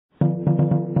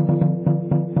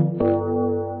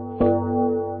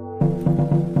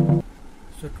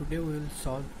Today we will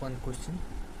solve one question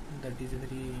that is a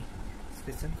very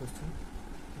special question,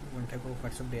 one type of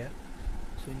parts of there.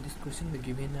 So in this question the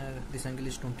given are this angle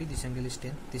is 20, this angle is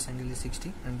 10, this angle is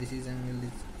 60 and this is angle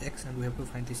is x, and we have to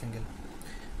find this angle,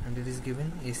 and it is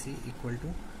given AC equal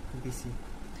to BC.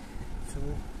 So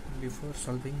before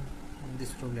solving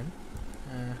this problem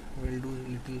we will do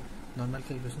little normal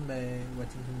calculation by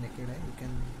watching the naked eye. You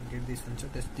can get this answer.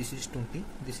 This is 20,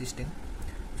 this is 10,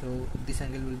 so this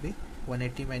angle will be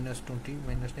 180 minus 20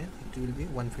 minus 10, it will be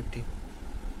 150.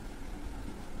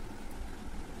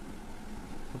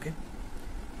 Okay,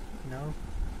 now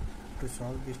to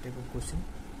solve this type of question,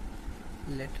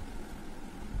 let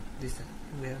this,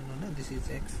 we have known this is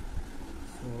x,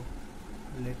 so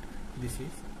let this is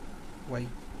y,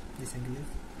 this angle is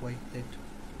y, let.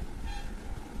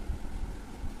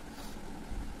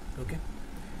 Okay,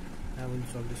 now we will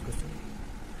solve this question.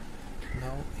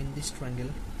 Now in this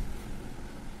triangle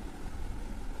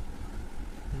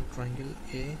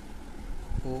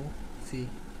AOC,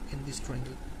 in this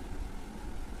triangle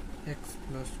x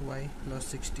plus y plus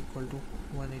 60 equal to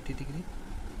 180 degree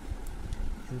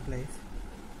implies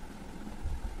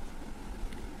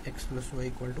x plus y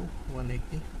equal to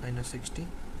 180 minus 60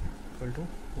 equal to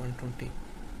 120,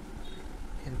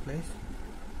 implies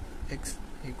x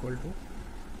equal to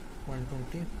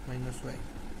 120 minus y.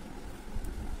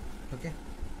 Okay,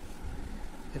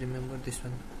 remember this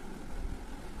one,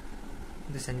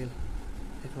 this angle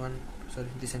is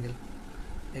this angle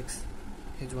x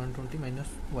is 120 minus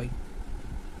y.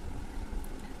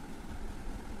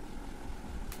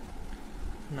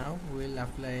 Now we will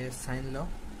apply sine law.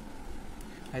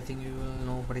 I think you will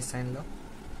know what is sine law.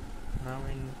 Now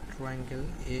in triangle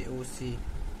AOC,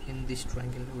 in this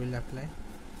triangle we will apply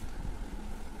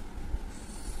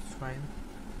sine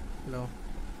law.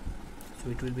 So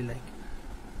it will be like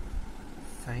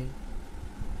sine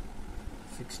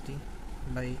 60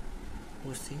 by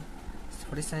OC.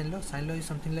 What is sine law? Sine law is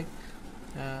something like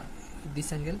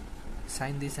this angle,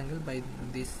 sine this angle by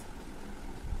this,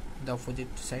 the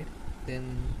opposite side,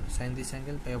 then sine this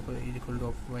angle by equal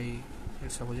to by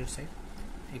its opposite side,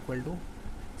 equal to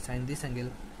sine this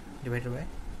angle divided by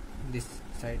this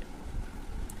side.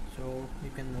 So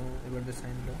you can know about the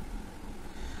sine law.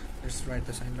 Let's write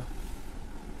the sine law.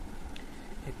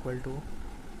 Equal to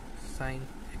sine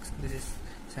x, this is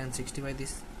sine 60 by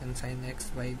this, then sine x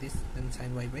by this, then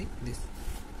sine y by this.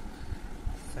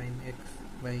 Sine x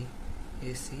by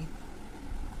AC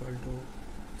equal to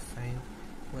sine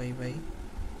y by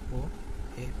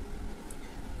OA.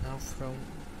 Now from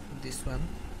this one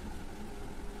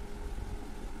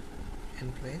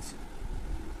in place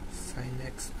sine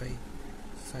x by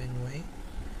sine y,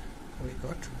 we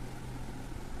got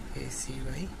AC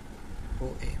by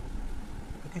OA.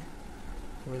 Okay,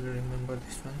 we will remember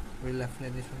this one, we will apply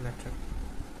this one later.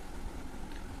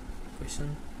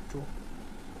 Question 2.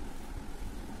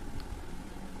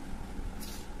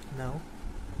 Now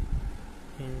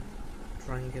in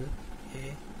triangle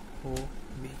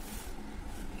AOB,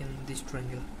 in this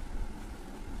triangle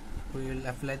we will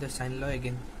apply the sine law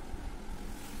again.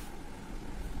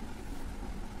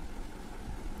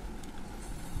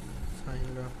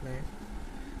 Sine law applied.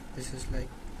 This is like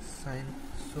sine,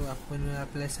 so when we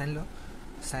apply sine law,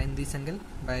 sine this angle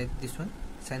by this one,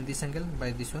 sine this angle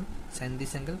by this one, sine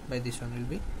this angle by this one will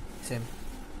be same.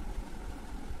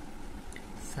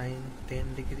 Sine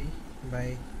 10 degree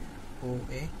by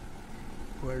OA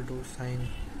equal to sine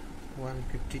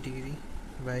 150 degree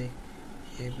by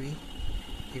AB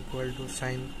equal to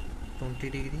sine 20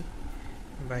 degree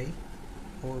by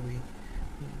OB,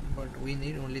 but we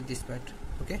need only this part.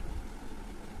 Okay,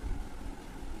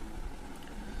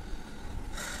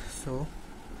 so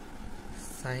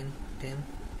sine 10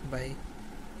 by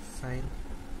sine,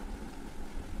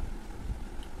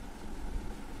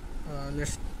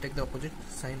 let's take the opposite,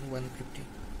 sine 150,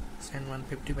 sine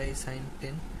 150 by sine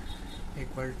 10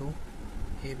 equal to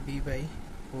AB by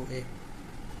OA.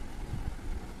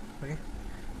 Okay,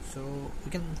 so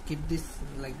we can keep this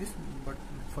like this, but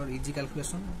for easy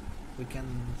calculation we can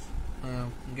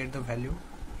get the value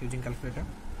using calculator,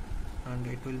 and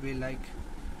it will be like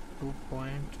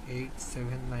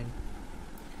 2.879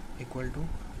 equal to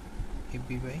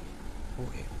AB by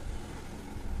OA.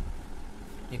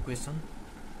 Equation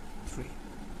 3.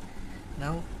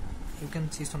 Now you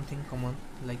can see something common,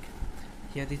 like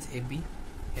here is AB,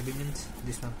 AB means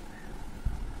this one,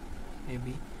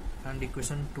 AB, and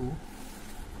equation 2,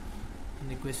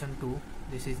 in equation 2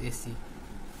 this is AC,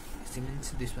 AC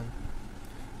means this one.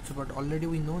 So but already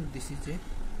we know this is a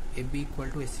AB equal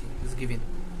to AC is given.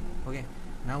 Okay,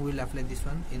 now we will apply this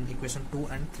one in equation 2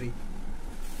 and 3.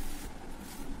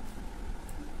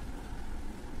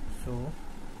 So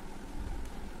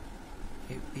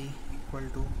AP equal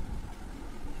to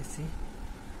AC.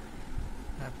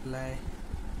 Apply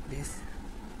this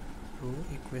to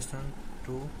equation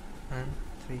 2 and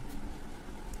 3.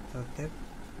 So that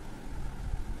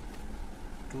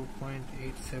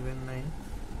 2.879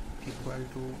 equal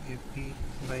to AP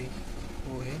by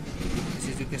OA. This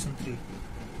is equation 3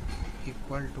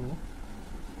 equal to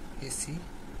AC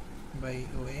by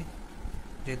OA.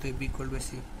 जेहेतु AB equal to AC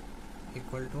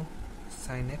equal to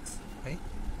sin X by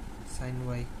sin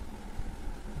Y.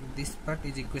 This part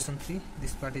is equation 3,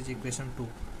 this part is equation 2.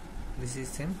 This is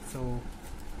same, so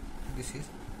this is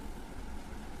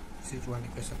one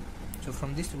equation. So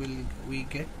from this we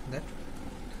get that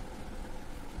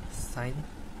sin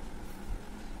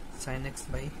X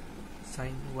by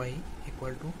sin Y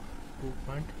equal to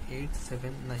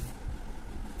 2.879.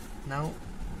 Now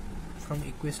from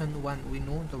equation 1 we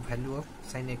know the value of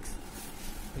sin X.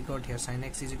 We got here sin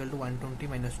X is equal to 120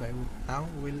 minus Y. Now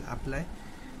we will apply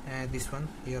this one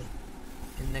here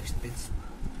in next page.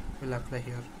 We'll apply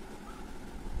here.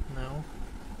 Now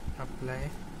apply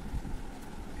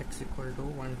X equal to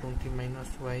 120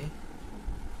 minus Y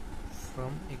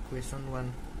from equation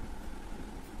 1.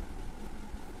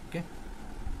 Okay.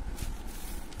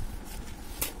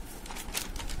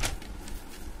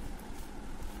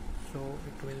 So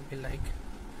it will be like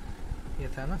ये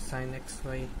था ना sin X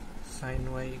by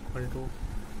sin Y equal to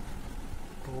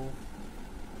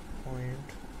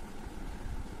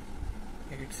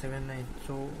 2.879.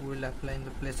 So we will apply in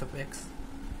the place of X.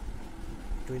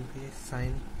 It will be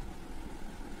sin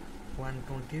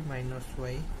 120 minus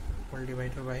Y equal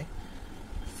divided by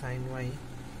sin Y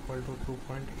equal to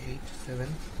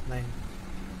 2.879.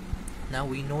 Now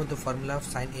we know the formula of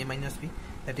sin A minus B,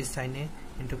 that is sin A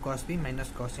into cos B minus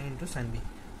cos A into sin B.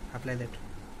 Apply that.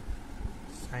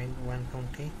 Sin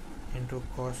 120 into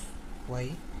cos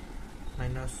Y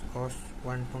minus cos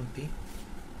 120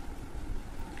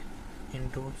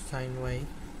 into sin Y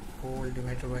whole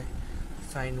divided by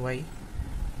sin Y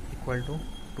equal to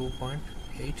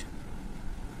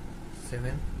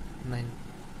 2.879.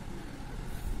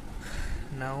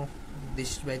 Now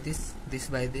this by this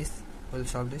will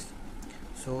solve this.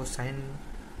 So sin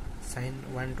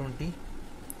 120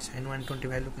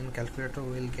 value in calculator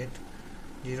will get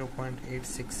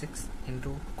 0.866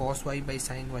 into cos Y by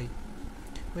sin Y.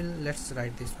 Well, let's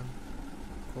write this one.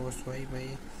 Cos Y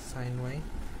by sin Y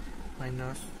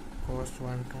minus cos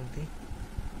 120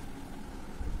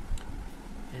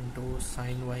 into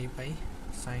sin Y by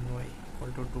sin Y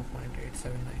equal to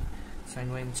 2.879.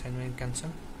 Sin Y and sin Y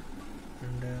cancel,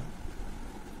 and you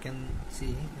can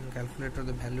see in calculator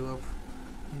the value of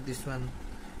this one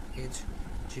is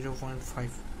 0.5.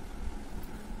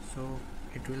 So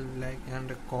it will be like,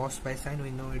 and cos by sin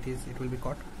we know it will be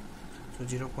cot. So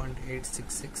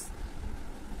 0.866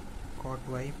 cot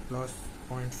Y plus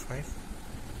 0.5.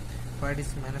 Why it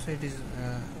is minus, it is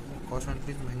cos 1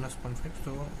 is minus 0.5,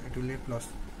 so it will be plus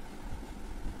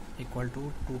equal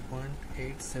to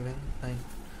 2.879.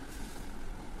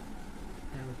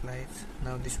 and apply it.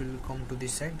 Now this will come to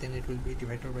this side, then it will be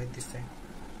divided by this side.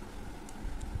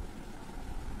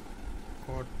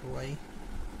 Cot Y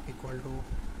equal to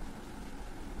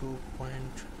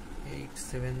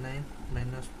 2.879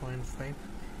 minus 0.5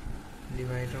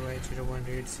 divided by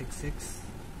 0.866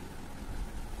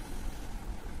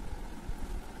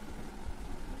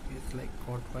 is like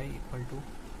cot Y equal to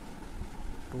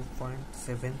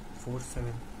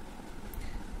 2.747,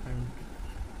 and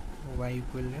Y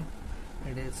equal to,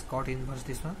 it is cot inverse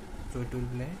this one, so it will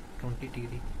be like 20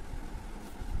 degree.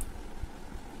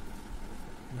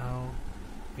 Now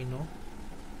we know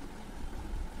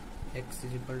X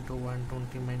is equal to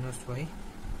 120 minus Y,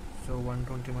 so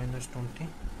 120 minus 20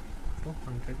 to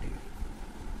 100 degree.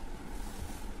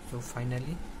 So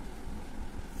finally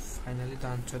the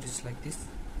answer is like this.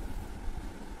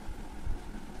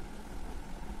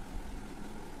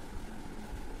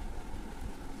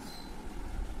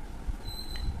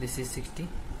 This is 60,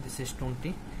 this is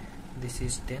 20, this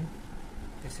is 10,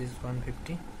 this is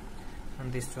 150,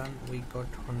 and this one we got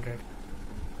 100.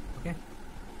 Okay,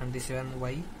 and this one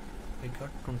Y we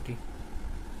got 20,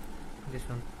 this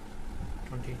one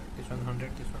 20, this one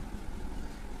 100, this one.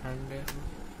 And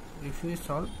if we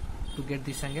solve to get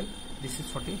this angle, this is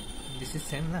 40, this is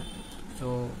same na,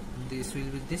 so this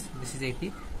will be this is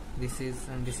 80, this is,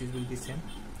 and this is will be same,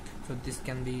 so this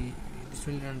can be, this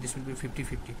will, and this will be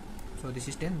 50-50. So this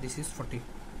is 10, this is 40,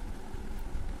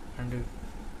 and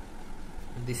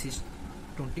this is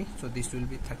 20, so this will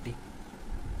be 30,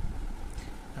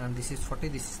 and this is 40,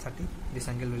 this is 30, this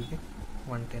angle will be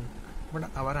 110.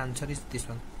 But our answer is this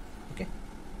one. Okay,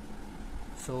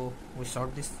 So we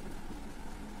solved this.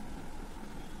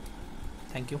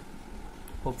 Thank you.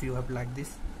 Hope you have liked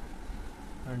this,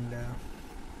 and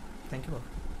thank you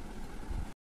all.